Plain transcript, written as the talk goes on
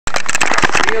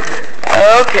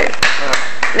Okay.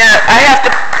 Now I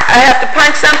have to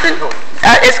punch something.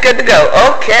 It's good to go.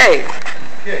 Okay.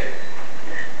 Okay.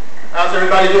 How's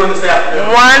everybody doing this afternoon?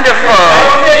 Wonderful.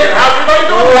 How's everybody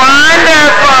doing?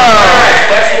 Wonderful. All right.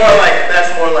 That's more like it.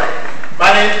 That's more like it.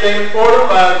 My name is Damon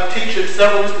Fordham. I teach at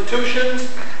several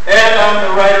institutions, and I'm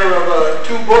the writer of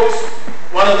 2 books.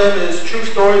 One of them is True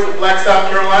Stories of Black South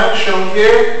Carolina, shown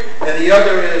here, and the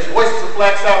other is Voices of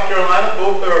Black South Carolina.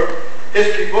 Both are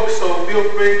history books, so feel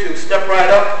free to step right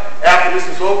up after this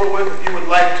is over with if you would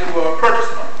like to purchase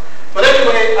one. But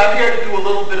anyway, I'm here to do a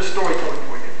little bit of storytelling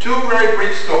for you. 2 very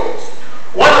brief stories.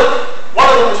 One of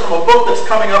them is from a book that's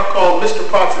coming up called Mr.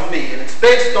 Potts and Me, and it's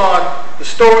based on the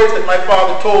stories that my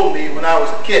father told me when I was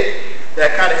a kid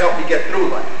that kind of helped me get through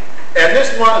life. And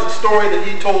this one is a story that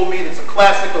he told me that's a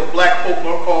classic of black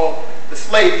folklore called The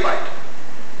Slave Fight.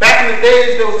 Back in the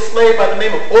days, there was a slave by the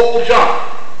name of Old John.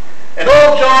 And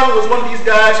Old John was one of these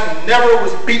guys who never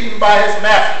was beaten by his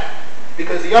master,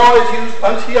 because he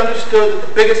understood that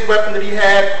the biggest weapon that he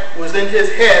had was in his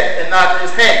head and not in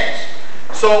his hands.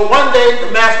 So one day,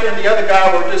 the master and the other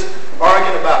guy were just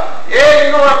arguing about, yeah,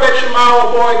 you know, I bet you my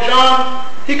old boy John,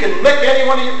 he can lick any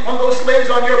one of those slaves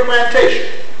on your plantation.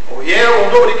 Oh yeah,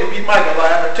 well nobody can beat my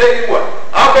Goliath. I tell you what,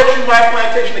 I'll bet you my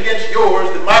plantation against yours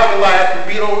that my Goliath can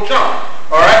beat Old John.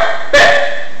 All right,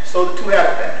 bet. So the 2 had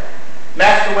a bet.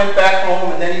 Master went back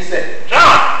home and then he said,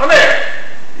 John, come here.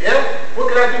 Yeah, what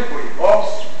can I do for you,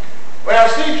 boss? Well,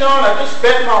 see, John, I just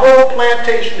bet my whole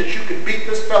plantation that you could beat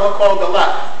this fellow called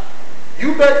Goliath.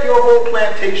 You bet your whole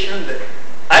plantation that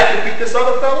I could beat this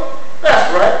other fellow? That's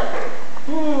right.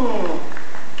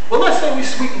 Well, let's say we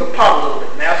sweeten the pot a little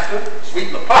bit, Master.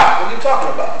 Sweeten the pot? What are you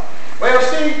talking about? Well,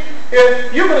 see,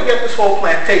 if you're going to get this whole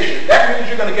plantation, that means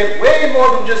you're going to get way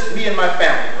more than just me and my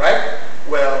family, right?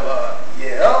 Well,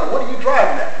 yeah, what are you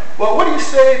driving at? Well, what do you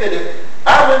say that if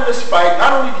I win this fight,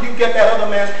 not only do you get that other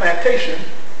man's plantation,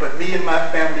 but me and my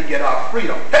family get our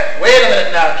freedom? Hey, wait a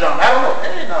minute now, John. I don't know.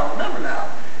 Hey, now, remember now.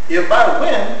 If I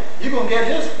win, you're going to get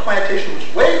his plantation, which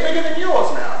is way bigger than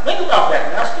yours now. Think about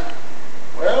that, Master.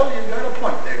 Well, you got a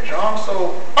point there, John.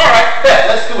 So, all right, bet.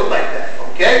 Let's do it like that,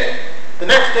 okay? The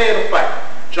next day of the fight,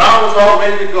 John was all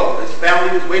ready to go. His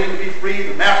family was waiting to be free.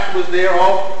 The master was there,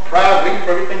 all proud, waiting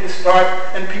for everything to start.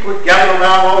 And people had gathered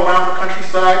around all around the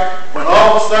countryside. When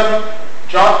all of a sudden,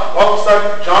 John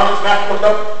and his master looked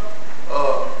up.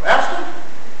 Master?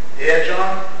 Yeah,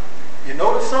 John. You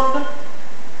notice something?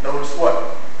 Notice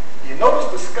what? You notice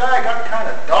the sky got kind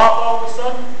of dark all of a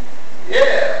sudden?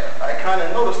 Yeah, I kind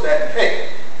of noticed that. And hey,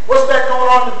 what's that going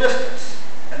on in the distance?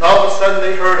 And all of a sudden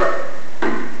they heard a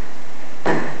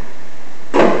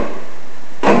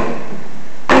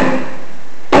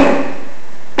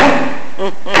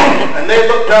and they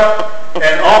looked up,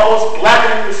 and almost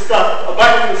blackening the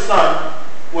sun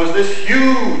was this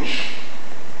huge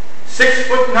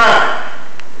 6'9",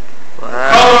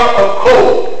 color of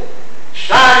coal,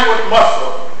 shiny with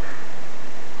muscle.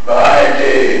 My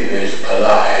name is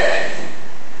Goliath.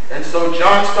 And so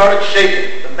John started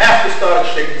shaking. The master started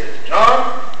shaking. He says,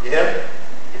 John, yeah,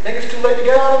 you think it's too late to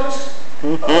get out of this?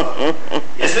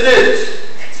 Yes, it is.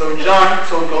 So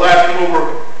Goliath came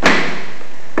over.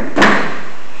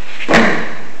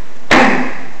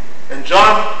 And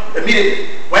John immediately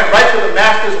went right to the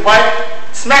master's wife,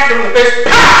 smacked him in the face,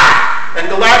 pah! And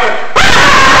Goliath went, pah!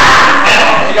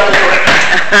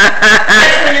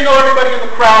 Next thing you know, everybody in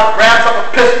the crowd grabs up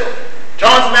a pistol.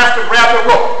 John's master grabbed a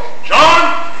rope.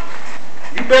 John,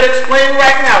 you better explain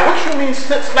right now. What you mean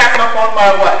slapping up on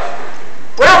my wife?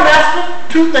 Well, master,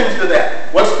 2 things to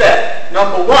that. What's that?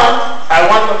 Number 1, I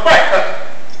won the fight.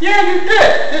 Yeah, you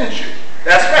did, didn't you?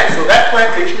 That's right, so that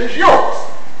plantation is yours.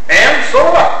 And so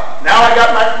what? Now I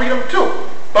got my freedom too.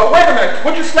 But wait a minute,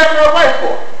 what'd you slap my wife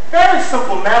for? Very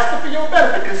simple, master, for your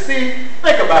benefit. Because see,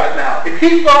 think about it now. If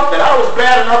he thought that I was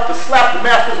bad enough to slap the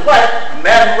master's wife,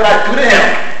 imagine what I'd do to him.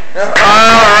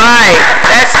 All right,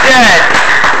 that's good.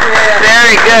 Yeah.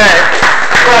 Very good.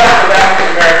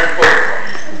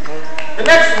 The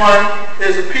next one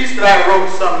is a piece that I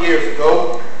wrote some years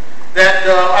ago that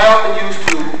I often use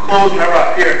to close whenever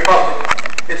I appear in public.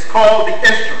 It's called The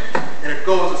Instrument, and it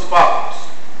goes as follows.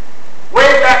 Way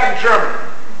back in Germany,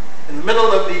 in the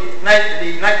middle of the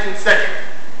 19th century,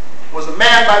 was a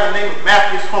man by the name of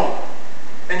Matthew Homer,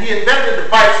 and he invented a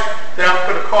device that I'm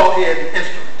going to call here the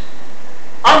instrument.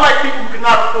 Unlike people who could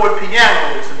not afford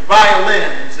pianos and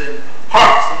violins and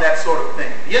harps and that sort of thing,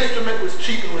 the instrument was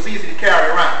cheap and was easy to carry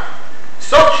around.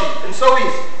 So cheap and so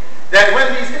easy that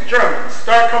when these Germans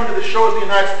started coming to the shores of the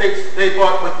United States, they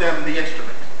brought with them the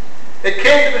instrument. It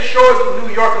came to the shores of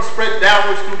New York and spread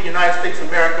downwards through the United States of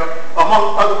America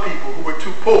among other people who were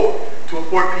too poor to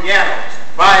afford pianos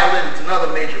violins, and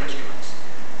other major instruments.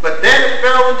 But then it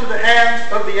fell into the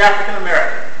hands of the African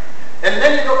American. And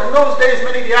then, you know, in those days,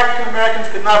 many of the African Americans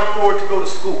could not afford to go to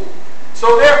school.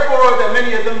 So therefore, that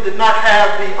many of them did not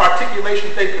have the articulation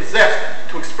they possessed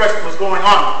to express what was going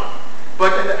on with them.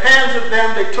 But in the hands of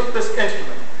them, they took this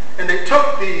instrument, and they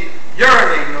took the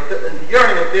yearning of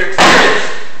their experience.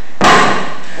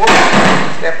 Whoa.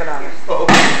 Stepping on it. Oh,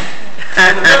 okay.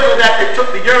 In the middle of that, they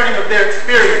took the yearning of their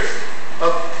experience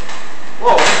of,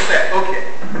 whoa, what's that? Okay.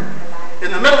 In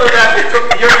the middle of that, they took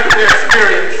the yearning of their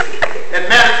experience and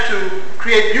managed to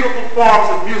create beautiful forms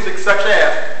of music such as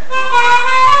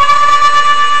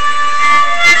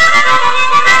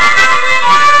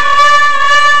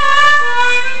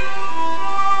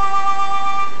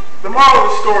the moral of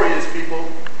the story is, people,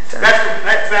 that's an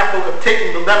example of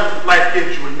taking the lemons that life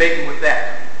gives you and making with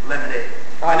that lemonade.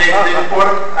 My name is Damon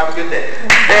Fordham. Have a good day.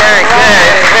 Very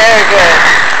good. Very good.